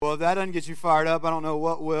Well, if that doesn't get you fired up, I don't know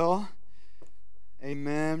what will.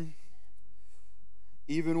 Amen.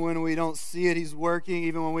 Even when we don't see it, He's working.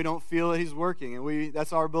 Even when we don't feel it, He's working. And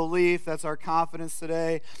that's our belief. That's our confidence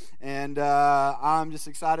today. And I'm just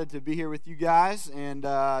excited to be here with you guys and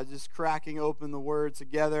just cracking open the Word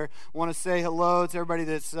together. I want to say hello to everybody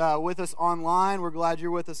that's with us online. We're glad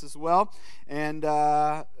you're with us as well. And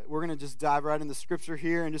we're going to just dive right into Scripture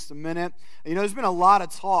here in just a minute. You know, there's been a lot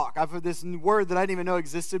of talk. I've heard this word that I didn't even know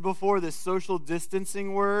existed before, this social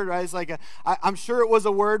distancing word, right? It's like, I'm sure it was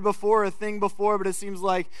a word before, a thing before, but it seems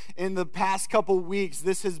like in the past couple weeks,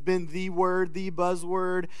 this has been the word, the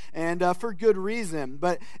buzzword, and for good reason.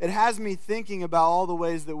 But it has me thinking about all the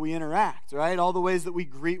ways that we interact, right? All the ways that we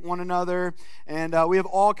greet one another, and we have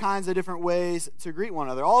all kinds of different ways to greet one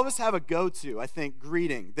another. All of us have a go-to, I think,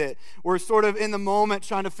 greeting that we're sort of in the moment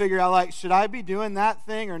trying to figure out, like, should I be doing that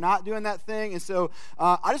thing or not doing that thing? And so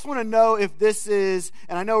I just want to know if this is,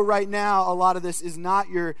 and I know right now a lot of this is not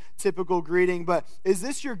your typical greeting, but is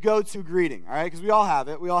this your go-to greeting, all right? Because we all have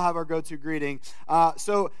it. We all have our go-to greeting.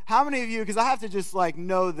 So how many of you, because I have to just like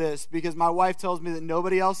know this because my wife tells me that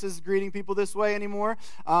nobody else is greeting people this way anymore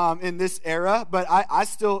in this era, but I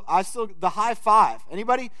still, the high five.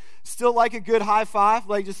 Anybody still like a good high five?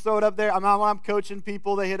 Like just throw it up there. When I'm coaching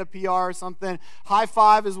people, they hit a PR or something. High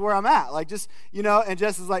five is where I'm at. Like just, you know, and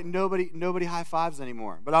Jess is like, nobody high fives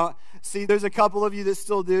anymore. But I'll see there's a couple of you that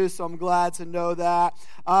still do, so I'm glad to know that.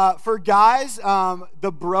 For guys,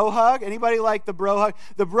 the bro hug. Anybody like the bro hug?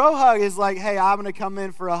 The bro hug is like, hey, I'm going to come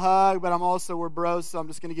in for a hug, but we're bros, so I'm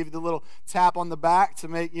just going to give you the little tap on the back to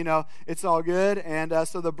make, you know, it's all good. And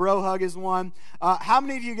so the bro hug is one. How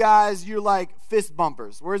many of you guys, you're like fist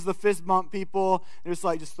bumpers? Where's the fist bump people? And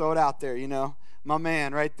just throw it out there, you know. My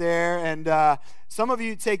man right there. And some of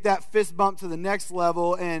you take that fist bump to the next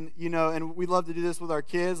level, and you know, and we love to do this with our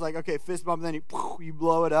kids, like, okay, fist bump, and then you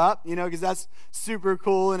blow it up, you know, because that's super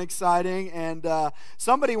cool and exciting. And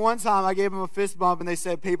somebody one time, I gave them a fist bump, and they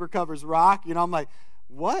said paper covers rock. You know, I'm like,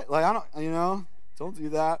 what? Like, I don't, you know, don't do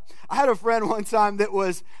that. I had a friend one time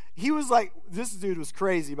he was like, this dude was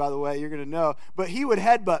crazy, by the way, you're going to know, but he would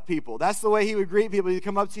headbutt people. That's the way he would greet people. He'd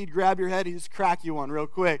come up to you, he'd grab your head, he'd just crack you one real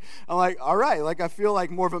quick. I'm like, all right, like I feel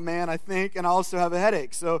like more of a man, I think, and I also have a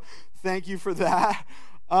headache, so thank you for that.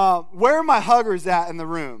 Where are my huggers at in the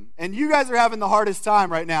room? And you guys are having the hardest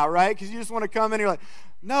time right now, right? Because you just want to come in and you're like,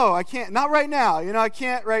 no, I can't. Not right now. You know, I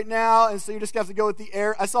can't right now. And so you just have to go with the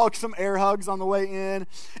air. I saw some air hugs on the way in.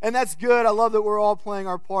 And that's good. I love that we're all playing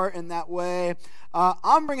our part in that way.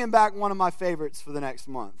 I'm bringing back one of my favorites for the next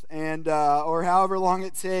month. And or however long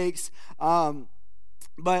it takes.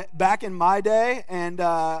 But back in my day, and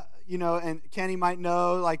you know, and Kenny might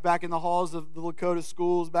know, like back in the halls of the Lakota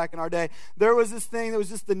schools back in our day, there was this thing that was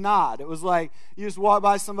just the nod. It was like you just walk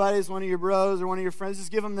by somebody, it's one of your bros or one of your friends,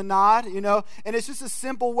 just give them the nod, you know, and it's just a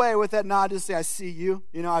simple way with that nod to say, I see you,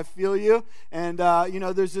 you know, I feel you, and, you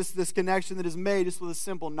know, there's just this connection that is made just with a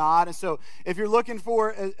simple nod. And so if you're looking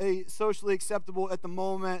for a socially acceptable at the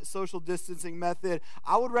moment social distancing method,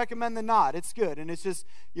 I would recommend the nod. It's good, and it's just,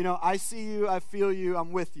 you know, I see you, I feel you,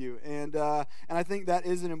 I'm with you, and I think that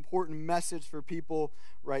is an important message for people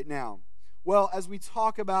right now. Well, as we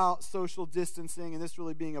talk about social distancing and this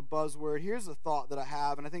really being a buzzword, here's a thought that I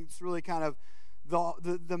have, and I think it's really kind of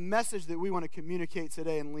the message that we want to communicate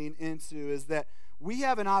today and lean into is that we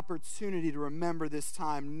have an opportunity to remember this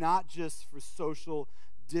time not just for social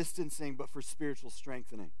distancing, but for spiritual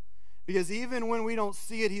strengthening. Because even when we don't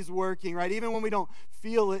see it, He's working, right? Even when we don't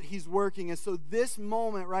feel it, He's working. And so this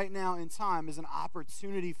moment right now in time is an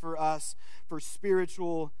opportunity for us for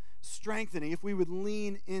spiritual strengthening if we would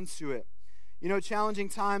lean into it. You know, challenging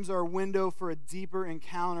times are a window for a deeper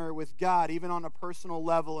encounter with God, even on a personal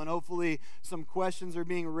level, and hopefully some questions are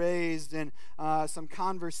being raised and some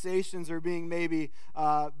conversations are being maybe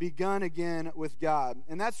begun again with God.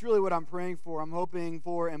 And that's really what I'm praying for. I'm hoping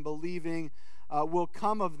for and believing will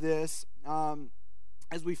come of this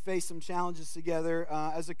as we face some challenges together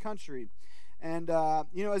as a country. And,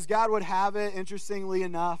 you know, as God would have it, interestingly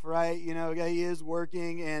enough, right, you know, He is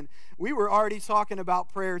working, and we were already talking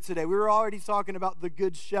about prayer today. We were already talking about the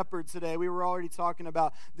Good Shepherd today. We were already talking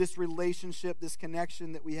about this relationship, this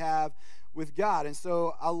connection that we have with God. And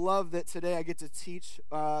so I love that today I get to teach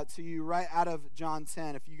to you right out of John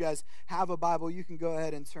 10. If you guys have a Bible, you can go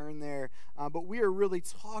ahead and turn there. But we are really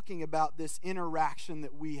talking about this interaction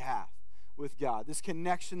that we have with God, this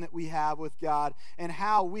connection that we have with God, and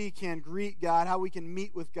how we can greet God, how we can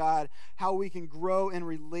meet with God, how we can grow in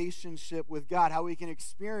relationship with God, how we can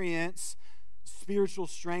experience spiritual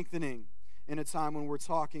strengthening in a time when we're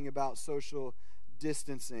talking about social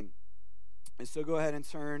distancing. And so go ahead and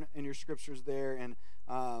turn in your scriptures there, and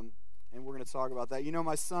going to talk about that. You know,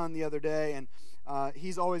 my son the other day, and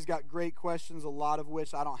he's always got great questions, a lot of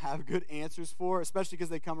which I don't have good answers for, especially because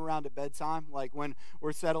they come around at bedtime. Like when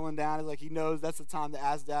we're settling down, it's like he knows that's the time to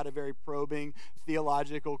ask Dad a very probing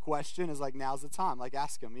theological question. Is like, now's the time. Like,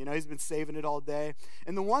 ask him. You know, he's been saving it all day.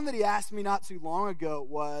 And the one that he asked me not too long ago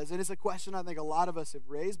was, and it's a question I think a lot of us have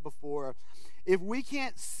raised before, if we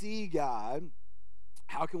can't see God,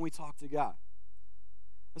 how can we talk to God?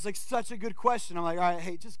 It's like such a good question. I'm like, all right,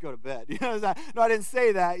 hey, just go to bed. You know, no, I didn't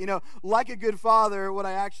say that. You know, like a good father, what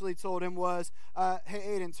I actually told him was, hey,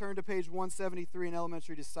 Aiden, turn to page 173 in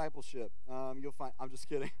Elementary Discipleship. You'll find, I'm just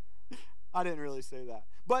kidding. I didn't really say that.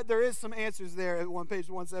 But there is some answers there at page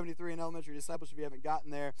 173 in Elementary Discipleship if you haven't gotten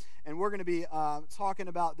there. And we're going to be talking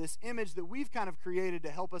about this image that we've kind of created to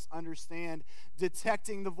help us understand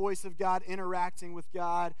detecting the voice of God, interacting with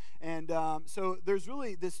God. And so there's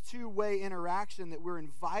really this two-way interaction that we're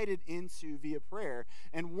invited into via prayer.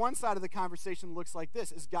 And one side of the conversation looks like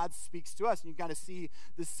this, as God speaks to us. And you kind of see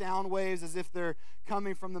the sound waves as if they're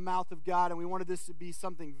coming from the mouth of God. And we wanted this to be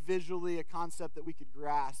something visually, a concept that we could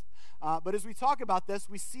grasp. But as we talk about this,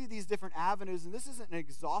 we see these different avenues, and this isn't an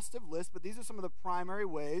exhaustive list, but these are some of the primary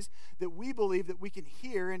ways that we believe that we can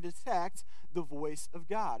hear and detect the voice of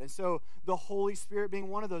God. And so the Holy Spirit being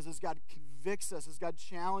one of those, as God convicts us, as God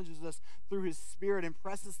challenges us through His Spirit,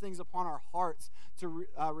 impresses things upon our hearts to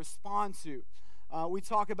respond to. We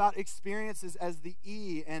talk about experiences as the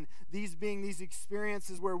E, and these being these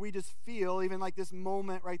experiences where we just feel, even like this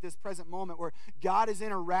moment, right, this present moment, where God is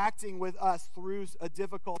interacting with us through a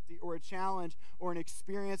difficulty or a challenge or an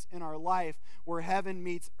experience in our life where heaven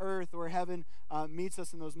meets earth or heaven meets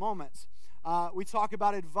us in those moments. We talk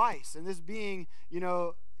about advice, and this being, you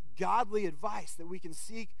know, godly advice, that we can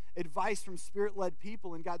seek advice from Spirit-led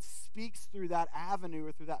people, and God speaks through that avenue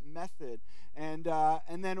or through that method. And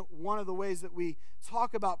then one of the ways that we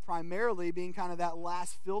talk about primarily being kind of that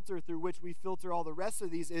last filter through which we filter all the rest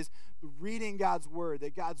of these is reading God's Word,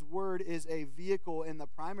 that God's Word is a vehicle and the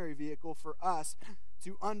primary vehicle for us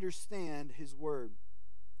to understand His Word.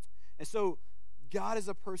 And so God is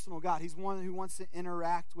a personal God. He's one who wants to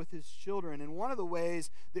interact with His children. And one of the ways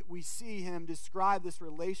that we see Him describe this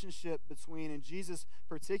relationship between, and Jesus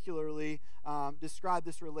particularly described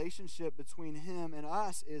this relationship between Him and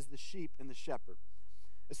us, is the sheep and the shepherd.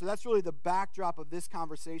 And so that's really the backdrop of this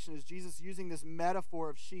conversation, is Jesus using this metaphor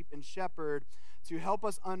of sheep and shepherd to help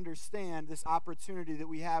us understand this opportunity that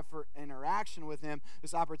we have for interaction with Him,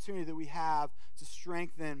 this opportunity that we have to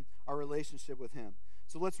strengthen our relationship with Him.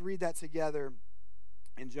 So let's read that together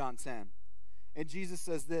in John 10. And Jesus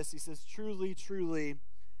says this, He says, "Truly, truly,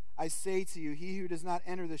 I say to you, he who does not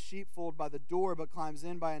enter the sheepfold by the door, but climbs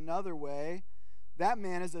in by another way, that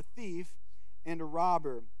man is a thief and a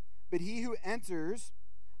robber. But he who enters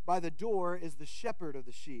by the door is the shepherd of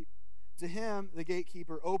the sheep. To him the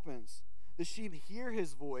gatekeeper opens. The sheep hear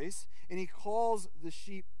his voice, and he calls the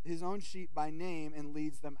sheep, his own sheep, by name and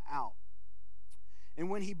leads them out. And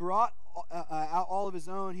when he brought out all of his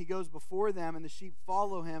own, he goes before them, and the sheep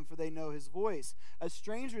follow him, for they know his voice. A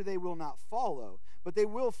stranger they will not follow, but they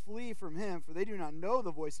will flee from him, for they do not know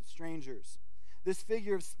the voice of strangers." This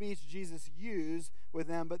figure of speech Jesus used with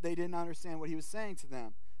them, but they didn't understand what he was saying to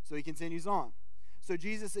them. So he continues on. So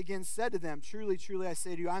Jesus again said to them, "Truly, truly, I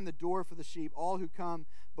say to you, I am the door for the sheep. All who come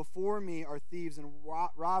before me are thieves and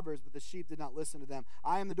robbers, but the sheep did not listen to them.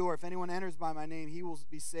 I am the door. If anyone enters by my name, he will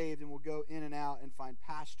be saved and will go in and out and find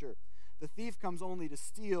pasture. The thief comes only to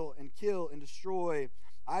steal and kill and destroy.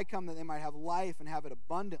 I come that they might have life and have it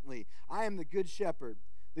abundantly. I am the good shepherd.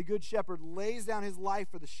 The good shepherd lays down his life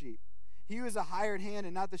for the sheep. He who is a hired hand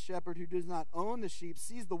and not the shepherd, who does not own the sheep,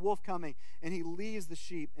 sees the wolf coming, and he leaves the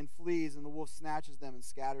sheep and flees, and the wolf snatches them and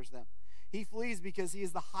scatters them. He flees because he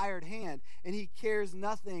is the hired hand, and he cares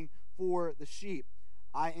nothing for the sheep.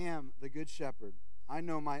 I am the good shepherd. I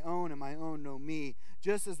know my own, and my own know me,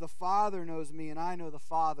 just as the Father knows me, and I know the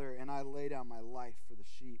Father, and I lay down my life for the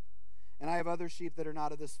sheep. And I have other sheep that are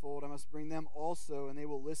not of this fold. I must bring them also, and they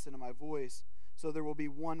will listen to my voice. So there will be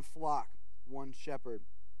one flock, one shepherd.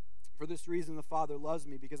 For this reason the Father loves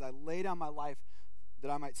me, because I lay down my life that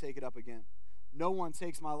I might take it up again. No one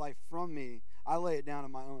takes my life from me. I lay it down of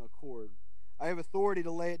my own accord. I have authority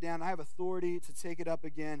to lay it down. I have authority to take it up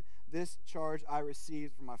again. This charge I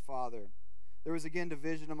received from my Father." There was again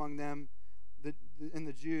division among them in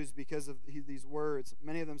the Jews because of these words.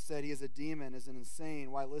 Many of them said, "He is a demon, is an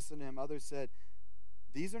insane. Why listen to him?" Others said,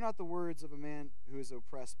 "These are not the words of a man who is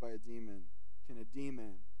oppressed by a demon. Can a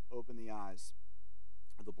demon open the eyes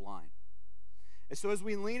of the blind?" And so as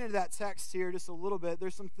we lean into that text here just a little bit,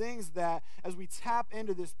 there's some things that as we tap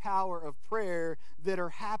into this power of prayer that are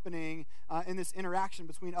happening in this interaction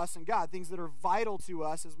between us and God, things that are vital to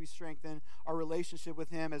us as we strengthen our relationship with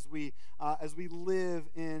him, as we live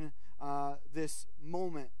in this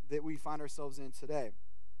moment that we find ourselves in today.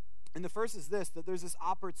 And the first is this, that there's this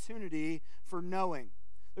opportunity for knowing.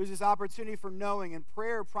 There's this opportunity for knowing, and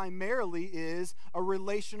prayer primarily is a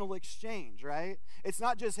relational exchange, right? It's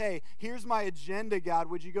not just, hey, here's my agenda, God.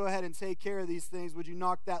 Would you go ahead and take care of these things? Would you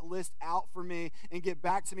knock that list out for me and get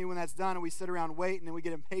back to me when that's done? And we sit around waiting and we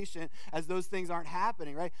get impatient as those things aren't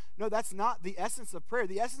happening, right? No, that's not the essence of prayer.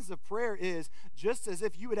 The essence of prayer is just as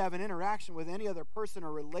if you would have an interaction with any other person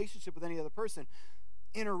or relationship with any other person.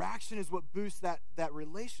 Interaction is what boosts that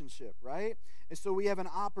relationship, right? And so we have an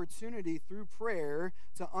opportunity through prayer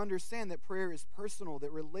to understand that prayer is personal,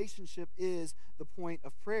 that relationship is the point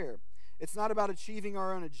of prayer. It's not about achieving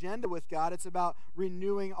our own agenda with God. It's about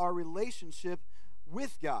renewing our relationship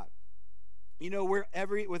with God. You know, with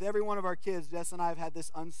every one of our kids, Jess and I have had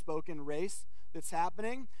this unspoken race that's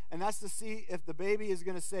happening, and that's to see if the baby is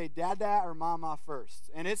going to say dada or mama first.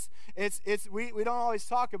 And we don't always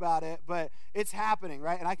talk about it, but it's happening,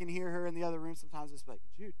 right? And I can hear her in the other room sometimes. It's like,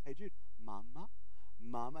 Jude, hey Jude, mama,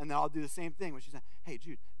 and then I'll do the same thing when she's like, hey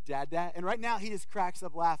Jude, dada. And right now he just cracks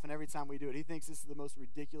up laughing every time we do it. He thinks this is the most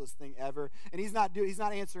ridiculous thing ever, and he's not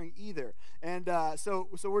answering either. And so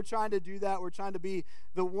we're trying to do that. We're trying to be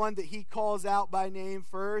the one that he calls out by name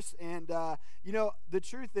first. And you know, the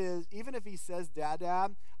truth is, even if he says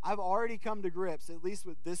dada, I've already come to grips, at least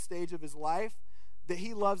with this stage of his life, that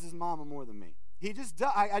he loves his mama more than me. He just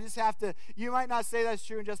does. I just have to, you might not say that's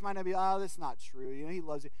true, and just might not be, oh, that's not true. You know, he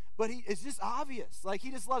loves you. But it's just obvious. Like, he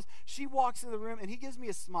just loves, she walks in the room, and he gives me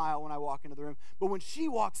a smile when I walk into the room. But when she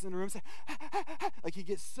walks in the room, it's like he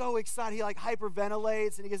gets so excited. He, like,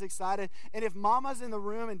 hyperventilates, and he gets excited. And if mama's in the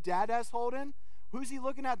room and dada's holding, who's he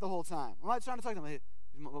looking at the whole time? I'm not trying to talk to him. Like,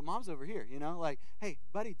 well, mom's over here, you know? Like, hey,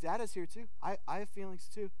 buddy, dada's here too. I have feelings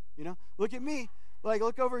too, you know? Look at me. Like,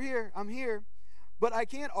 look over here. I'm here. But I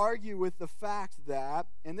can't argue with the fact that,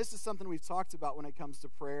 and this is something we've talked about when it comes to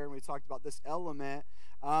prayer, and we've talked about this element,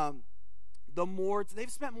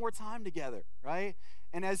 they've spent more time together, right?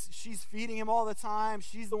 And as she's feeding him all the time,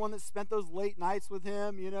 she's the one that spent those late nights with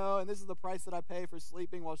him, you know, and this is the price that I pay for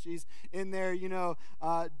sleeping while she's in there, you know,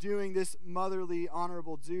 doing this motherly,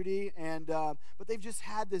 honorable duty. And but they've just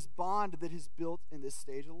had this bond that is built in this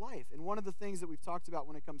stage of life. And one of the things that we've talked about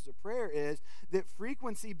when it comes to prayer is that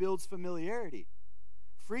frequency builds familiarity.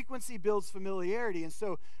 Frequency builds familiarity. And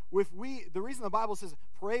so the reason the Bible says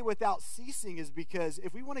pray without ceasing is because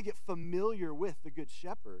if we want to get familiar with the Good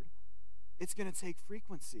Shepherd, it's going to take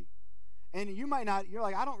frequency. And you might not, you're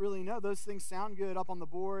like, I don't really know. Those things sound good up on the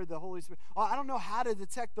board, the Holy Spirit. Oh, I don't know how to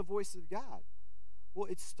detect the voice of God. Well,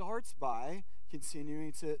 it starts by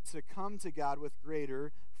continuing to come to God with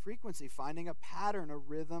greater frequency, finding a pattern, a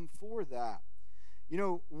rhythm for that. You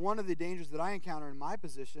know, one of the dangers that I encounter in my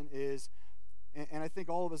position is, and I think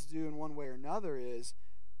all of us do in one way or another, is,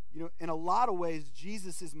 you know, in a lot of ways,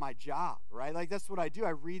 Jesus is my job, right? Like, that's what I do. I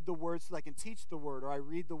read the word so that I can teach the word, or I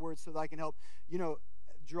read the word so that I can help, you know,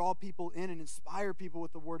 draw people in and inspire people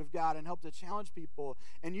with the word of God and help to challenge people.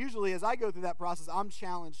 And usually as I go through that process, I'm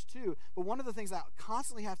challenged too. But one of the things I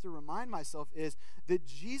constantly have to remind myself is that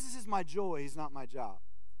Jesus is my joy. He's not my job.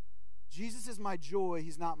 Jesus is my joy.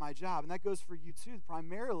 He's not my job. And that goes for you too.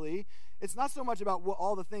 Primarily, it's not so much about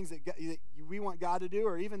all the things that we want God to do,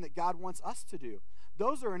 or even that God wants us to do.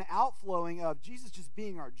 Those are an outflowing of Jesus just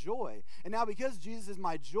being our joy. And now because Jesus is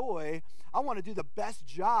my joy, I want to do the best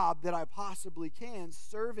job that I possibly can,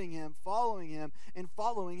 serving him, and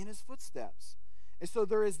following in his footsteps. And so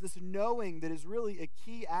there is this knowing that is really a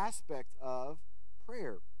key aspect of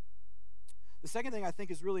prayer. The second thing I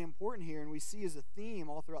think is really important here, and we see as a theme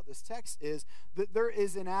all throughout this text, is that there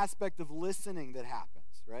is an aspect of listening that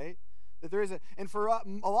happens, right? That there is and for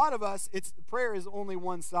a lot of us, prayer is only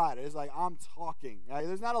one side. It's like, I'm talking, right?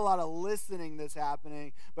 There's not a lot of listening that's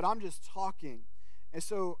happening, but I'm just talking. And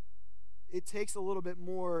so it takes a little bit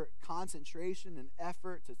more concentration and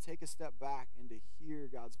effort to take a step back and to hear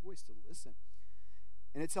God's voice, to listen.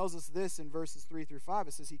 And it tells us this in verses 3 through 5.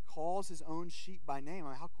 It says he calls his own sheep by name. I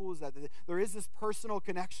mean, how cool is that? That there is this personal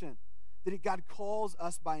connection, that God calls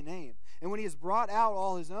us by name. And when he has brought out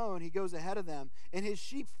all his own, he goes ahead of them. And his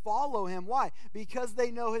sheep follow him. Why? Because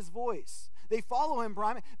they know his voice. They follow him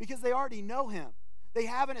primarily because they already know him. They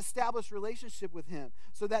have an established relationship with him.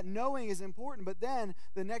 So that knowing is important. But then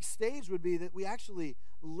the next stage would be that we actually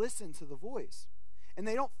listen to the voice. And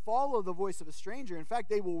they don't follow the voice of a stranger. In fact,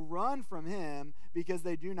 they will run from him because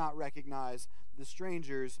they do not recognize the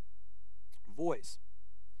stranger's voice.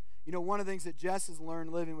 You know, one of the things that Jess has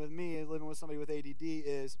learned living with me, living with somebody with ADD,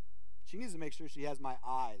 is she needs to make sure she has my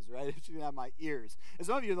eyes, right? She doesn't have my ears. And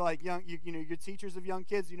some of you are like young, you know, you're teachers of young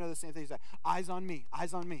kids, you know the same thing. It's like, eyes on me,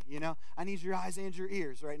 you know? I need your eyes and your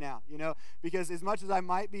ears right now, you know? Because as much as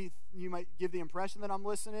you might give the impression that I'm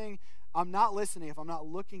listening, I'm not listening if I'm not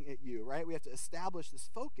looking at you, right? We have to establish this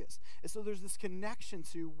focus. And so there's this connection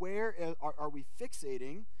to where are we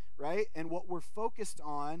fixating, right? And what we're focused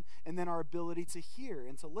on, and then our ability to hear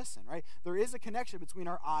and to listen, right? There is a connection between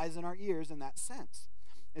our eyes and our ears in that sense.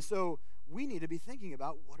 And so we need to be thinking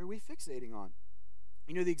about, what are we fixating on?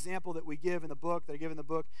 You know, the example that we give in the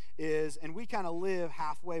book, is, and we kind of live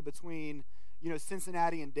halfway between, you know,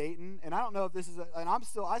 Cincinnati and Dayton. And I don't know if this is,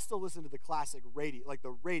 I still listen to the classic radio, like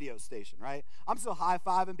the radio station, right? I'm still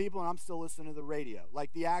high-fiving people, and I'm still listening to the radio,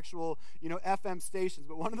 like the actual, you know, FM stations.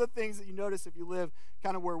 But one of the things that you notice if you live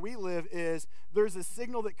kind of where we live is there's a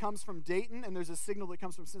signal that comes from Dayton, and there's a signal that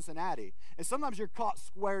comes from Cincinnati. And sometimes you're caught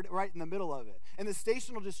squared right in the middle of it. And the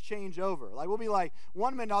station will just change over. Like, we'll be like,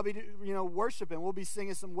 one minute I'll be, you know, worshiping, we'll be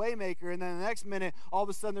singing some Waymaker, and then the next minute, all of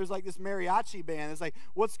a sudden, there's like this mariachi band. It's like,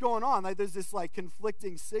 what's going on? Like, there's this like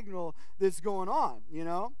conflicting signal that's going on, you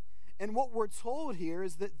know? And what we're told here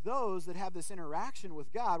is that those that have this interaction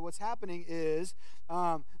with God, what's happening is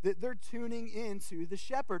that they're tuning into the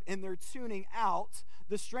shepherd, and they're tuning out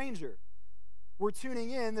the stranger. We're tuning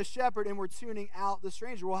in the shepherd, and we're tuning out the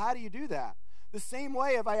stranger. Well, how do you do that? The same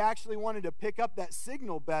way if I actually wanted to pick up that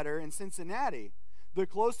signal better in Cincinnati. The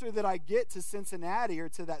closer that I get to Cincinnati or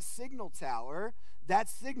to that signal tower, that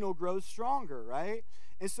signal grows stronger, right?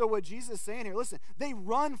 And so what Jesus is saying here, listen, they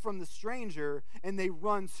run from the stranger and they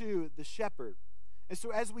run to the shepherd. And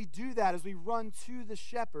so as we do that, as we run to the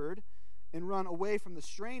shepherd and run away from the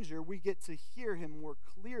stranger, we get to hear him more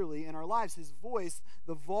clearly in our lives. His voice,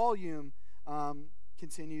 the volume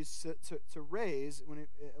continues to raise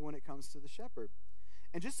when it comes to the shepherd.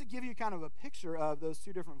 And just to give you kind of a picture of those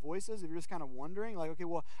two different voices, if you're just kind of wondering, like, okay,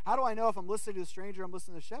 well, how do I know if I'm listening to the stranger or I'm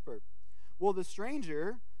listening to the shepherd? Well, the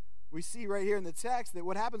stranger, we see right here in the text that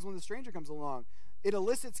what happens when the stranger comes along, it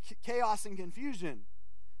elicits chaos and confusion.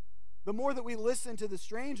 The more that we listen to the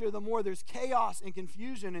stranger, the more there's chaos and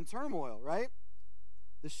confusion and turmoil, right?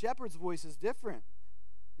 The shepherd's voice is different.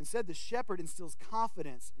 Instead, the shepherd instills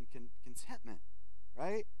confidence and contentment,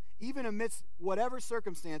 right? Even amidst whatever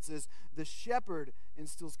circumstances, the shepherd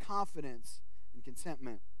instills confidence and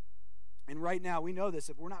contentment. And right now, we know this.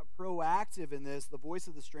 If we're not proactive in this, the voice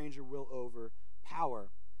of the stranger will overpower.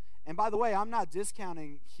 And by the way, I'm not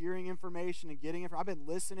discounting hearing information and getting information. I've been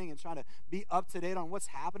listening and trying to be up to date on what's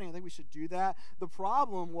happening. I think we should do that. The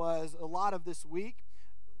problem was a lot of this week,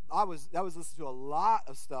 I was listening to a lot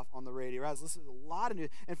of stuff on the radio. I was listening to a lot of news.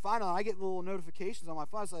 And finally, I get little notifications on my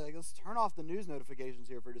phone. So like, let's turn off the news notifications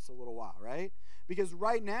here for just a little while, right? Because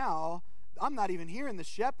right now, I'm not even hearing the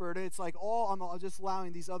shepherd. It's like I'm just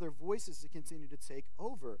allowing these other voices to continue to take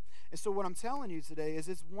over. And so what I'm telling you today is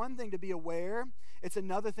it's one thing to be aware. It's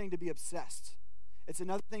another thing to be obsessed. It's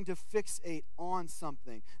another thing to fixate on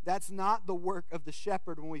something. That's not the work of the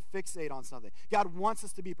shepherd when we fixate on something. God wants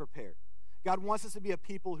us to be prepared. God wants us to be a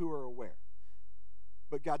people who are aware.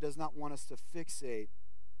 But God does not want us to fixate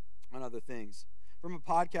on other things. From a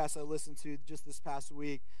podcast I listened to just this past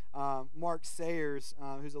week, Mark Sayers,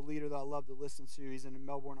 who's a leader that I love to listen to, he's in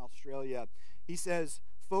Melbourne, Australia. He says,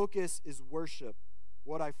 focus is worship.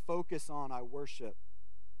 What I focus on, I worship.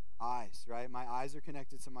 Eyes, right? My eyes are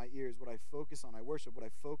connected to my ears. What I focus on, I worship. What I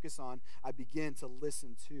focus on, I begin to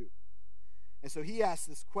listen to. And so he asked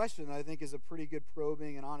this question that I think is a pretty good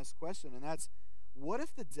probing and honest question, and that's, what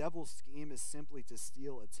if the devil's scheme is simply to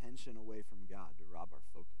steal attention away from God, to rob our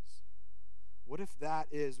focus? What if that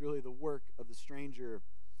is really the work of the stranger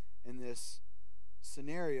in this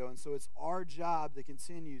scenario? And so it's our job to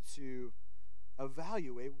continue to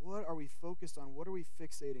evaluate, what are we focused on? What are we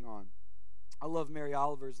fixating on? I love Mary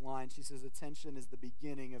Oliver's line. She says, attention is the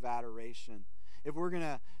beginning of adoration. If we're going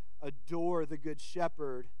to adore the Good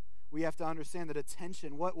Shepherd, we have to understand that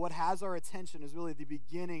attention, what has our attention, is really the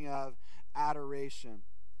beginning of adoration.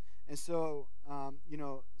 And so,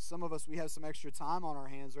 some of us, we have some extra time on our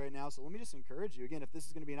hands right now, so let me just encourage you. Again, if this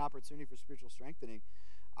is going to be an opportunity for spiritual strengthening,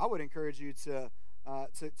 I would encourage you to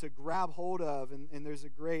grab hold of, and there's a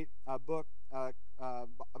great book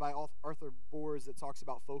by Arthur Boers that talks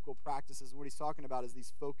about focal practices, and what he's talking about is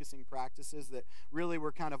these focusing practices that really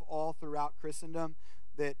were kind of all throughout Christendom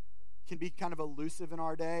that can be kind of elusive in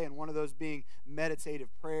our day, and one of those being meditative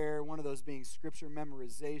prayer, one of those being scripture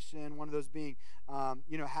memorization, one of those being,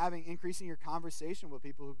 increasing your conversation with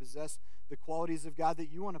people who possess the qualities of God that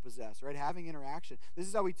you want to possess, right? Having interaction. This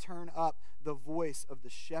is how we turn up the voice of the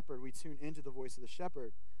shepherd. We tune into the voice of the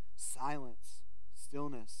shepherd. Silence,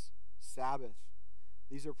 stillness, Sabbath.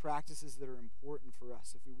 These are practices that are important for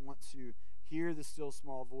us if we want to hear the still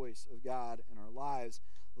small voice of God in our lives.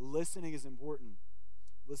 Listening is important.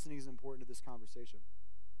 Listening is important to this conversation.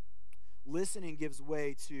 Listening gives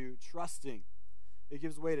way to trusting. It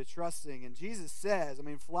gives way to trusting. And Jesus says,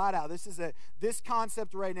 flat out, this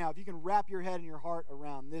concept right now, if you can wrap your head and your heart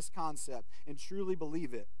around this concept and truly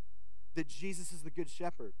believe it, that Jesus is the good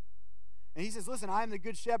shepherd. And he says, listen, I am the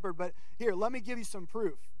good shepherd, but here, let me give you some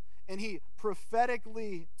proof. And he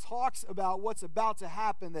prophetically talks about what's about to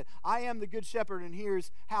happen, that I am the good shepherd, and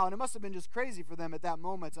here's how. And it must have been just crazy for them at that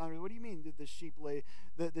moment. What do you mean did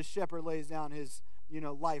the shepherd lays down his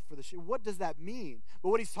life for the sheep? What does that mean? But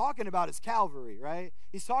what he's talking about is Calvary, right?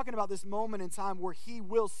 He's talking about this moment in time where he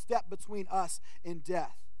will step between us and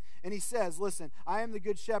death. And he says, listen, I am the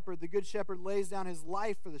good shepherd. The good shepherd lays down his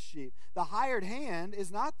life for the sheep. The hired hand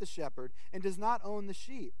is not the shepherd and does not own the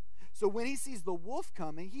sheep. So when he sees the wolf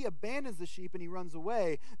coming, he abandons the sheep and he runs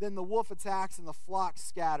away. Then the wolf attacks and the flock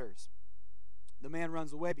scatters. The man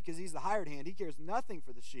runs away because he's the hired hand. He cares nothing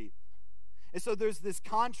for the sheep. And so there's this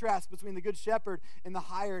contrast between the good shepherd and the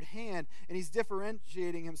hired hand, and he's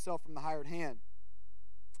differentiating himself from the hired hand.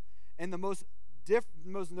 And the most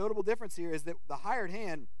notable difference here is that the hired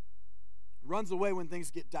hand runs away when things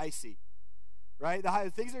get dicey. Right?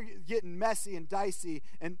 Things are getting messy and dicey,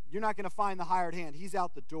 and you're not going to find the hired hand. He's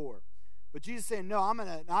out the door. But Jesus is saying, no, I'm going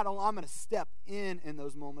to step in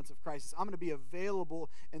those moments of crisis. I'm going to be available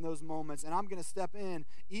in those moments, and I'm going to step in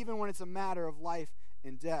even when it's a matter of life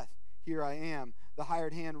and death. Here I am. The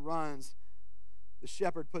hired hand runs. The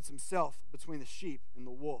shepherd puts himself between the sheep and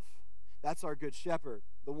the wolf. That's our good shepherd,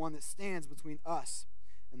 the one that stands between us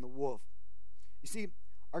and the wolf. You see,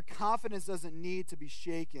 our confidence doesn't need to be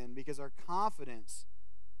shaken because our confidence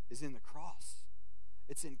is in the cross.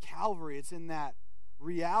 It's in Calvary. It's in that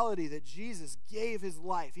reality that Jesus gave his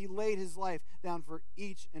life. He laid his life down for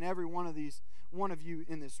each and every one of you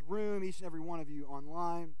in this room, each and every one of you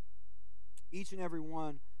online, each and every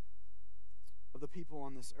one of the people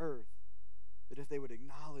on this earth, that if they would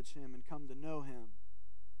acknowledge him and come to know him.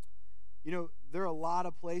 There are a lot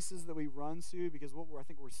of places that we run to because I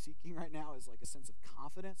think we're seeking right now is like a sense of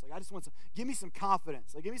confidence. Like, I just want give me some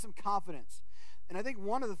confidence. Like, give me some confidence. And I think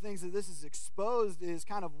one of the things that this is exposed is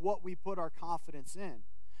kind of what we put our confidence in.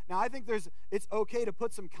 Now, I think it's okay to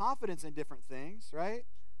put some confidence in different things, right?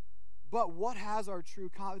 But what has our true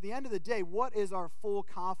confidence? At the end of the day, what is our full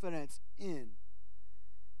confidence in?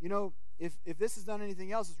 If this has done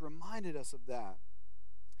anything else, it's reminded us of that.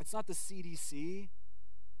 It's not the CDC.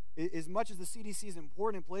 As much as the CDC is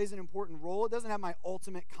important and plays an important role, it doesn't have my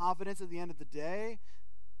ultimate confidence at the end of the day.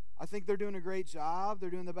 I think they're doing a great job. They're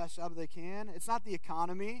doing the best job they can. It's not the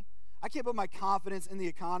economy. I can't put my confidence in the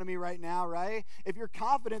economy right now, right? If your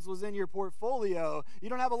confidence was in your portfolio, you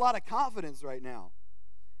don't have a lot of confidence right now.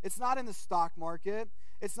 It's not in the stock market.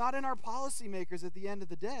 It's not in our policymakers at the end of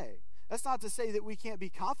the day. That's not to say that we can't be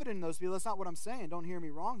confident in those people. That's not what I'm saying. Don't hear me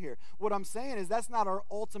wrong here. What I'm saying is that's not our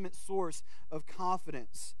ultimate source of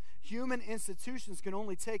confidence. Human institutions can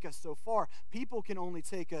only take us so far. People can only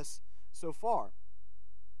take us so far.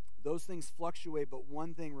 Those things fluctuate, but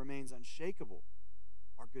one thing remains unshakable: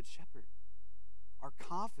 our good shepherd. Our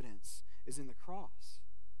confidence is in the cross.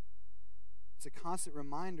 It's a constant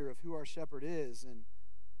reminder of who our shepherd is and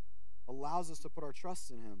allows us to put our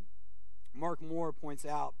trust in him. Mark Moore points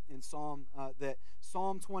out in that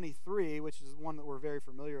Psalm 23, which is one that we're very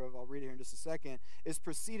familiar with, I'll read it here in just a second, is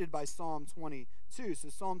preceded by Psalm 22. So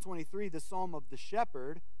Psalm 23, the Psalm of the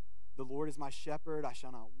shepherd, the Lord is my shepherd, I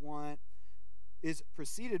shall not want, is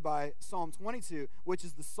preceded by Psalm 22, which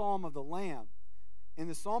is the Psalm of the Lamb. And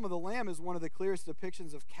the Psalm of the Lamb is one of the clearest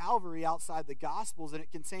depictions of Calvary outside the Gospels, and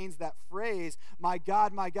it contains that phrase, my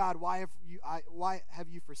God, why have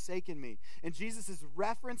you forsaken me?" And Jesus is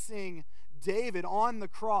referencing David on the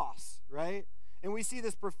cross, right? And we see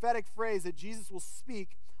this prophetic phrase that Jesus will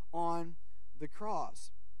speak on the cross.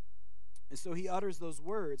 And so he utters those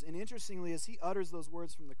words. And interestingly, as he utters those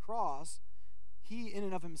words from the cross, he in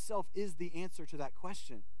and of himself is the answer to that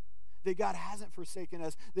question. That God hasn't forsaken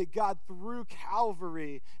us, that God through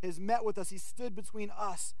Calvary has met with us. He stood between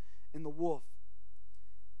us and the wolf.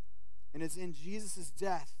 And it's in Jesus'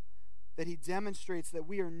 death that he demonstrates that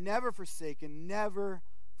we are never forsaken, never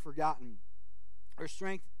forgotten. Our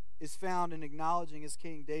strength is found in acknowledging, as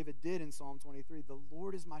King David did in Psalm 23, "The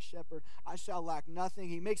Lord is my shepherd, I shall lack nothing.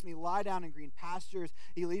 He makes me lie down in green pastures.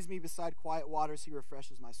 He leads me beside quiet waters. He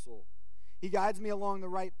refreshes my soul." He guides me along the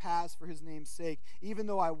right paths for his name's sake. Even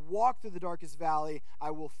though I walk through the darkest valley, I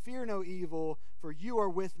will fear no evil, for you are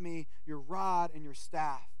with me. Your rod and your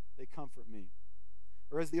staff, they comfort me.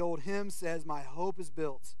 Or as the old hymn says, my hope is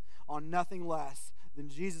built on nothing less than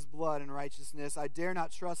Jesus' blood and righteousness. I dare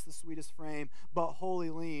not trust the sweetest frame, but wholly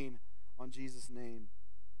lean on Jesus' name.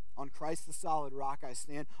 On Christ the solid rock I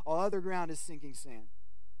stand. All other ground is sinking sand.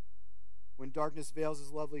 When darkness veils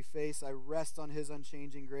his lovely face, I rest on his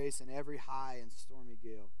unchanging grace. In every high and stormy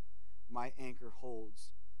gale, my anchor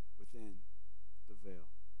holds within the veil.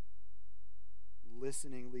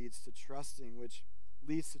 Listening leads to trusting, which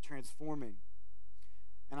leads to transforming.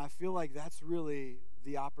 And I feel like that's really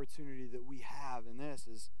the opportunity that we have in this,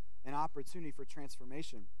 is an opportunity for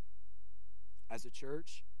transformation. As a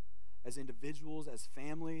church, as individuals, as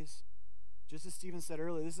families. Just as Stephen said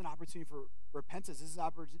earlier, this is an opportunity for repentance. This is an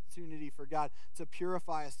opportunity for God to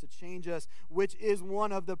purify us, to change us, which is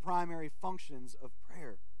one of the primary functions of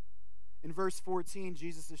prayer. In verse 14,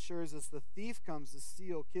 Jesus assures us, the thief comes to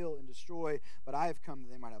steal, kill, and destroy, but I have come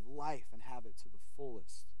that they might have life and have it to the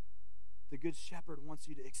fullest. The Good Shepherd wants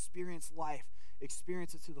you to experience life,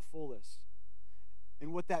 experience it to the fullest.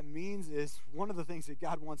 And what that means is, one of the things that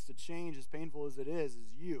God wants to change, as painful as it is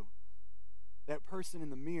you. That person in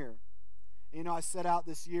the mirror. And, I set out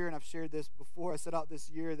this year, and I've shared this before, I set out this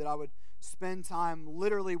year that I would spend time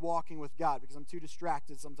literally walking with God, because I'm too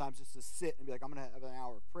distracted sometimes just to sit and be like, I'm going to have an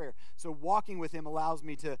hour of prayer. So walking with him allows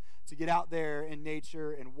me to get out there in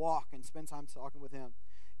nature and walk and spend time talking with him.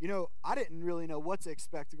 I didn't really know what to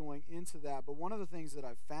expect going into that, but one of the things that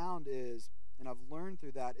I've found is, and I've learned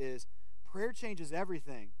through that, is prayer changes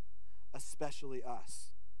everything, especially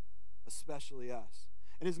us. Especially us.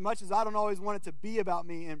 And as much as I don't always want it to be about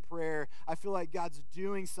me in prayer, I feel like God's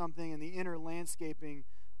doing something in the inner landscaping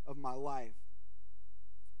of my life.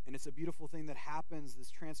 And it's a beautiful thing that happens,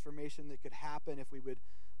 this transformation that could happen if we would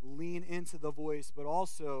lean into the voice, but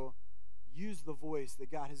also use the voice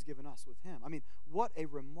that God has given us with him. I mean, what a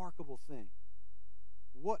remarkable thing.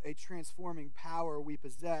 What a transforming power we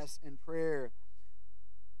possess in prayer.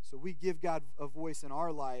 So we give God a voice in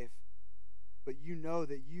our life, but you know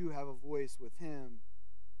that you have a voice with him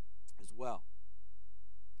as well.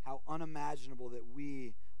 How unimaginable that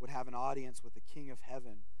we would have an audience with the King of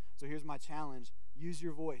Heaven. So here's my challenge. Use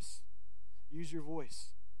your voice. Use your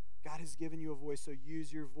voice. God has given you a voice, so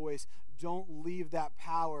use your voice. Don't leave that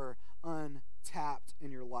power untapped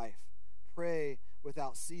in your life. Pray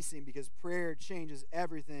without ceasing, because prayer changes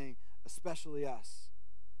everything, especially us.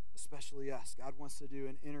 Especially us. God wants to do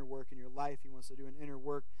an inner work in your life. He wants to do an inner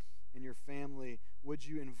work in your family. Would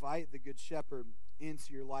you invite the Good Shepherd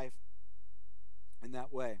into your life in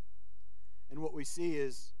that way? And what we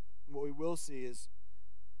will see is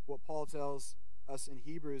what Paul tells us in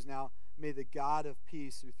Hebrews. Now, may the God of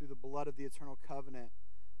peace, who through the blood of the eternal covenant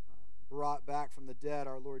brought back from the dead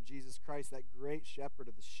our Lord Jesus Christ, that great shepherd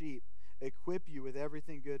of the sheep, equip you with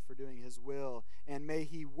everything good for doing his will. And may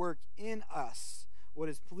he work in us what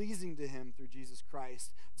is pleasing to him through Jesus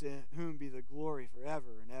Christ, to whom be the glory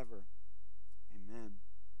forever and ever. Amen.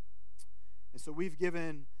 And so we've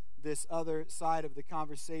given this other side of the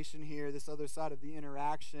conversation here, this other side of the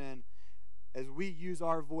interaction. As we use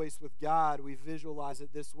our voice with God, we visualize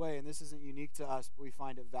it this way. And this isn't unique to us, but we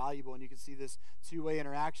find it valuable. And you can see this two-way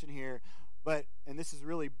interaction here. And this is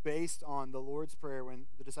really based on the Lord's Prayer. When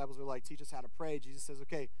the disciples were like, teach us how to pray, Jesus says,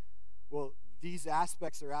 okay, well, these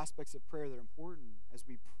aspects are aspects of prayer that are important as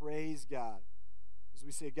we praise God. As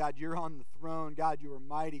we say, God, you're on the throne. God, you are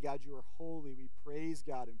mighty. God, you are holy. We praise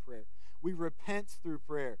God in prayer. We repent through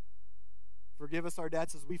prayer. Forgive us our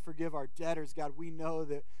debts as we forgive our debtors. God, we know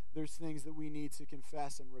that there's things that we need to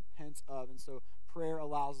confess and repent of, and so prayer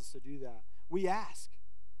allows us to do that. We ask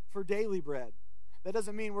for daily bread. That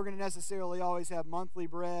doesn't mean we're going to necessarily always have monthly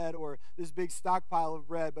bread or this big stockpile of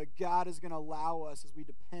bread, but God is going to allow us as we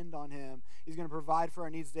depend on him. He's going to provide for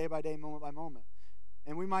our needs day by day, moment by moment.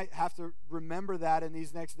 And we might have to remember that in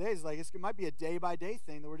these next days. Like, it might be a day-by-day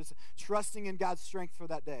thing that we're just trusting in God's strength for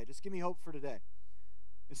that day. Just give me hope for today.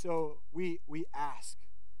 And so we ask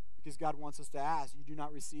because God wants us to ask. You do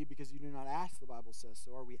not receive because you do not ask, the Bible says.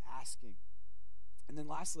 So are we asking? And then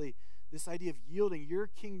lastly, this idea of yielding, your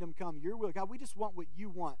kingdom come, your will. God, we just want what you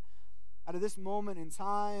want. Out of this moment in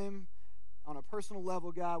time, on a personal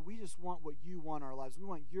level, God, we just want what you want in our lives. We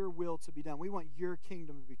want your will to be done. We want your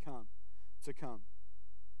kingdom to come.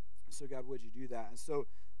 So God, would you do that? And so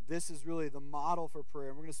this is really the model for prayer.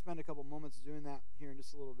 And we're going to spend a couple moments doing that here in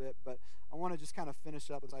just a little bit. But I want to just kind of finish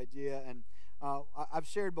up this idea. And I've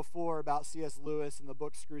shared before about C.S. Lewis in the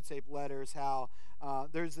book Screwtape Letters, how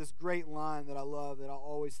there's this great line that I love that I'll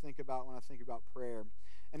always think about when I think about prayer.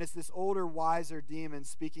 And it's this older, wiser demon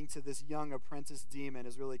speaking to this young apprentice demon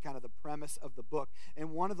is really kind of the premise of the book.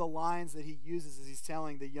 And one of the lines that he uses is he's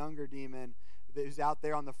telling the younger demon who's out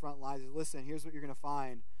there on the front lines, listen, here's what you're going to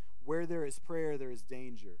find. Where there is prayer, there is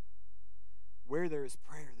danger. Where there is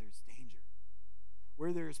prayer, there is danger.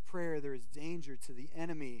 Where there is prayer, there is danger to the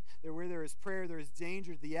enemy. Where there is prayer, there is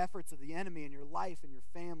danger to the efforts of the enemy in your life and your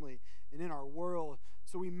family and in our world.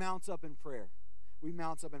 So we mount up in prayer. We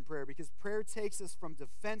mount up in prayer because prayer takes us from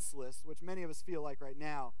defenseless, which many of us feel like right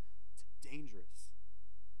now, to dangerous.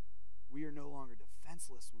 We are no longer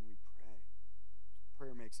defenseless when we pray.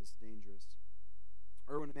 Prayer makes us dangerous.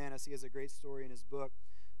 Erwin McManus, he has a great story in his book,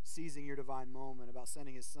 Seizing Your Divine Moment, about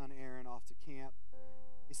sending his son Aaron off to camp.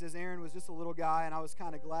 He says Aaron was just a little guy, and I was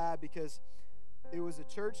kind of glad because it was a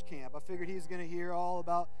church camp. I figured he was going to hear all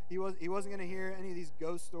about, he wasn't going to hear any of these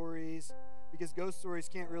ghost stories, because ghost stories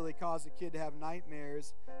can't really cause a kid to have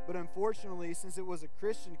nightmares. But unfortunately, since it was a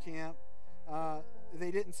Christian camp,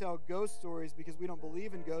 they didn't tell ghost stories because we don't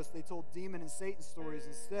believe in ghosts. They told demon and Satan stories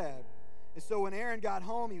instead. And so when Aaron got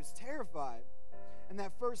home, he was terrified. And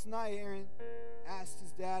that first night, Aaron asked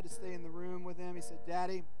his dad to stay in the room with him. He said,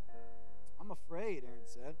 Daddy, I'm afraid, Aaron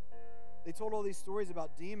said. They told all these stories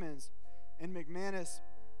about demons, and McManus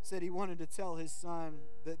said he wanted to tell his son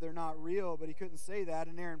that they're not real, but he couldn't say that,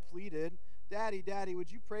 and Aaron pleaded, Daddy,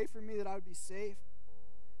 would you pray for me that I would be safe?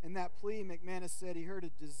 In that plea, McManus said he heard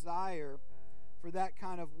a desire for that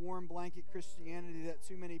kind of warm blanket Christianity that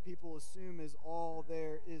too many people assume is all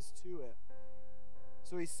there is to it.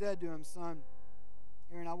 So he said to him, Son,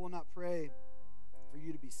 Aaron, I will not pray for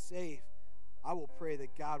you to be safe. I will pray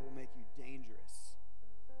that God will make you dangerous.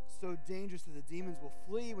 So dangerous that the demons will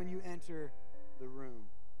flee when you enter the room.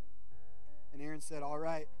 And Aaron said, all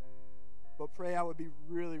right, but pray I would be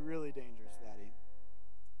really, really dangerous, Daddy.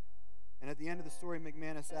 And at the end of the story,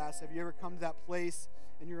 McManus asked, have you ever come to that place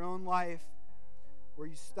in your own life where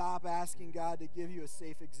you stop asking God to give you a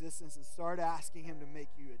safe existence and start asking him to make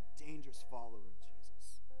you a dangerous follower of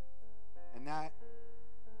Jesus? And that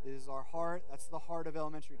is our heart. That's the heart of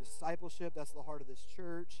elementary discipleship. That's the heart of this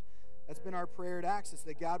church. That's been our prayer at Access,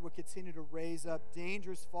 that God would continue to raise up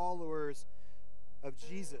dangerous followers of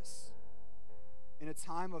Jesus in a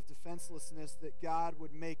time of defenselessness, that God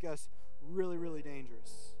would make us really, really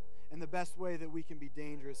dangerous. And the best way that we can be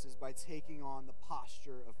dangerous is by taking on the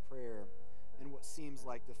posture of prayer in what seems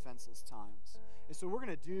like defenseless times. And so we're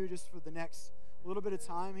going to do, just for the next little bit of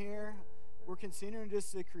time here, we're continuing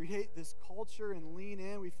just to create this culture and lean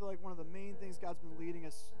in. We feel like one of the main things God's been leading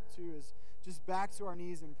us to is just back to our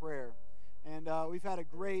knees in prayer. And we've had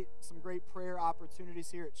some great prayer opportunities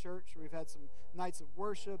here at church. We've had some nights of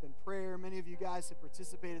worship and prayer. Many of you guys have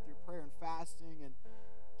participated through prayer and fasting, and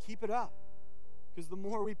keep it up. Because the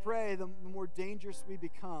more we pray, the more dangerous we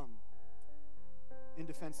become in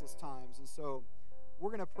defenseless times. And so we're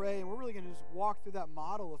going to pray, and we're really going to just walk through that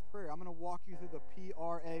model of prayer. I'm going to walk you through the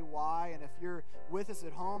PRAY, and if you're with us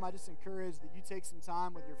at home, I just encourage that you take some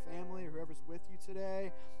time with your family or whoever's with you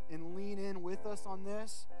today and lean in with us on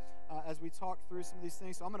this as we talk through some of these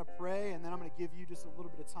things. So I'm going to pray, and then I'm going to give you just a little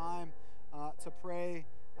bit of time to pray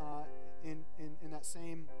in that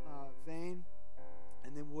same vein,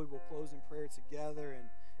 and then we will close in prayer together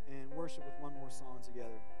and worship with one more song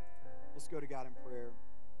together. Let's go to God in prayer.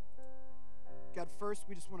 God, first,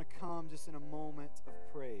 we just want to come just in a moment of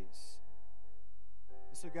praise.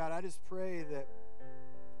 And so, God, I just pray that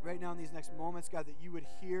right now in these next moments, God, that you would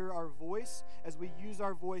hear our voice as we use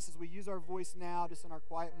our voice now, just in our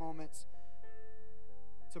quiet moments,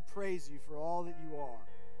 to praise you for all that you are.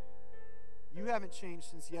 You haven't changed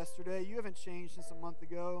since yesterday. You haven't changed since a month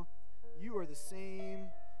ago. You are the same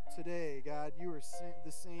today, God. You are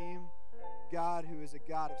the same God who is a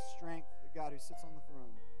God of strength, a God who sits on the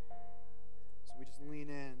throne. So we just lean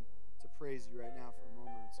in to praise you right now for a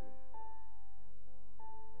moment or two.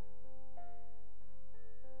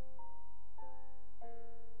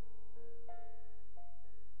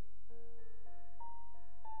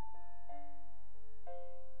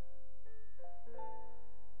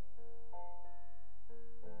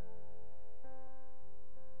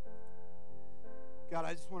 God,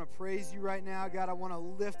 I just want to praise you right now. God, I want to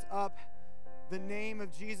lift up the name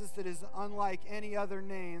of Jesus that is unlike any other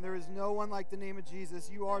name. There is no one like the name of Jesus.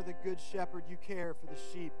 You are the good shepherd. You care for the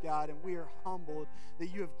sheep, God, and we are humbled that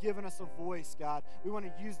you have given us a voice, God. We want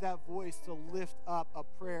to use that voice to lift up a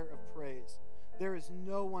prayer of praise. There is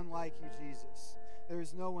no one like you, Jesus. There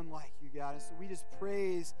is no one like you, God. And so we just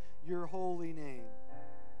praise your holy name.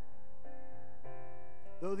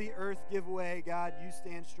 Though the earth give way, God, you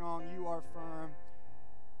stand strong. You are firm.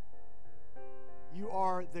 You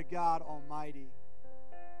are the God Almighty.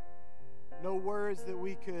 No words that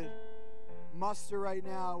we could muster right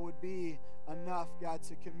now would be enough, God,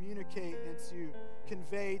 to communicate and to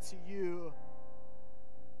convey to you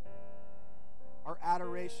our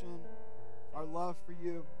adoration, our love for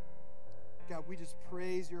you. God, we just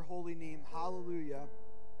praise your holy name. Hallelujah.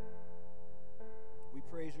 We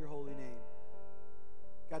praise your holy name.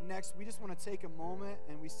 God, next, we just want to take a moment,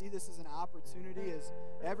 and we see this as an opportunity, as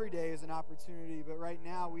every day is an opportunity, but right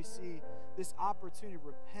now we see this opportunity to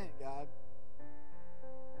repent, God.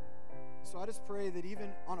 So I just pray that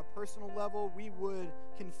even on a personal level, we would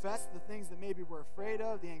confess the things that maybe we're afraid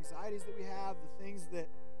of, the anxieties that we have, the things that,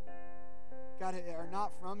 God, are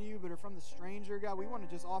not from you, but are from the stranger, God. We want to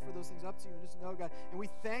just offer those things up to you and just know, God. And we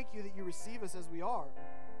thank you that you receive us as we are.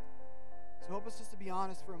 So help us just to be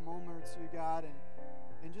honest for a moment or two, God,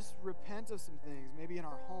 and just repent of some things, maybe in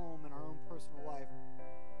our home, in our own personal life.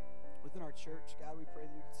 Within our church, God, we pray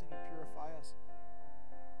that you continue to purify us.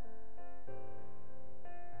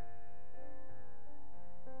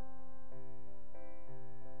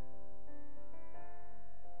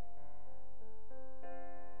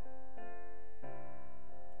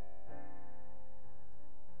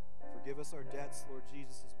 Forgive us our debts, Lord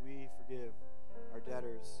Jesus, as we forgive our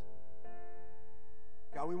debtors.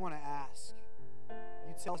 God, we want to ask.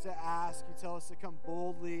 You tell us to ask. You tell us to come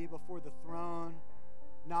boldly before the throne,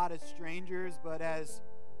 not as strangers, but as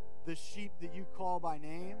the sheep that you call by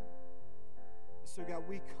name. So, God,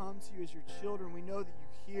 we come to you as your children. We know that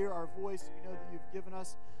you hear our voice. We know that you've given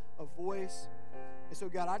us a voice. And so,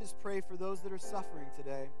 God, I just pray for those that are suffering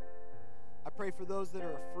today. I pray for those that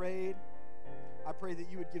are afraid. I pray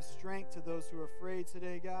that you would give strength to those who are afraid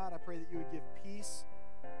today, God. I pray that you would give peace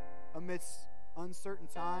amidst uncertain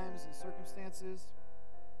times and circumstances.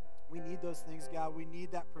 We need those things, God. We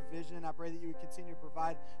need that provision. I pray that you would continue to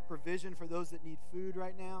provide provision for those that need food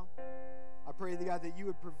right now. I pray, God, that you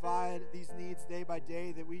would provide these needs day by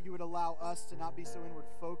day, that you would allow us to not be so inward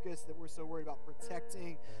focused, that we're so worried about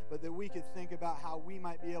protecting, but that we could think about how we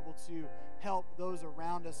might be able to help those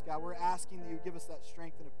around us, God. We're asking that you would give us that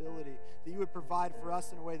strength and ability, that you would provide for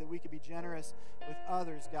us in a way that we could be generous with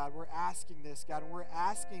others, God. We're asking this, God, and we're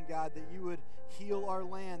asking, God, that you would heal our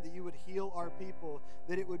land, that you would heal our people,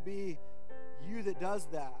 that it would be you that does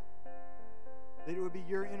that it would be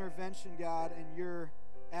your intervention, God, and your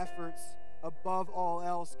efforts above all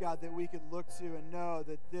else, God, that we could look to and know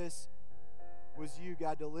that this was you,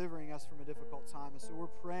 God, delivering us from a difficult time. And so we're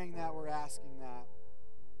praying that, we're asking that.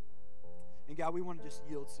 And God, we want to just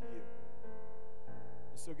yield to you.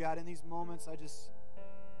 And so, God, in these moments, I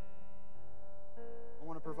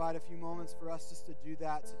want to provide a few moments for us just to do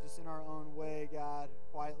that, to just in our own way, God,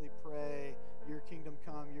 quietly pray, your kingdom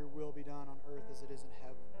come, your will be done on earth as it is in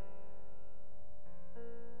heaven.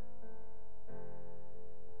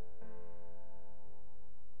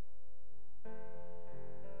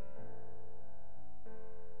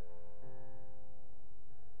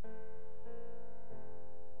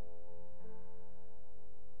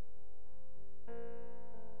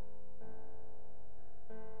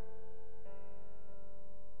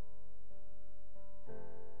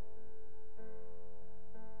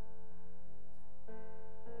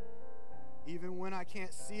 Even when I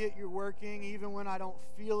can't see it, you're working. Even when I don't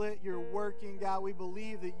feel it, you're working, God. We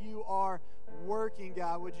believe that you are working,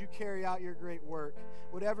 God. Would you carry out your great work?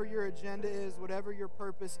 Whatever your agenda is, whatever your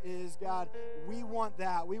purpose is, God, we want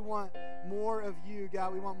that. We want more of you,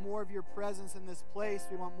 God. We want more of your presence in this place.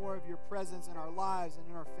 We want more of your presence in our lives and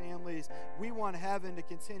in our families. We want heaven to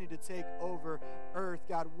continue to take over earth,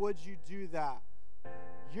 God. Would you do that?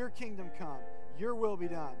 Your kingdom come. Your will be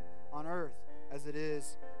done on earth as it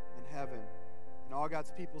is in heaven. And all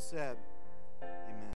God's people said, amen.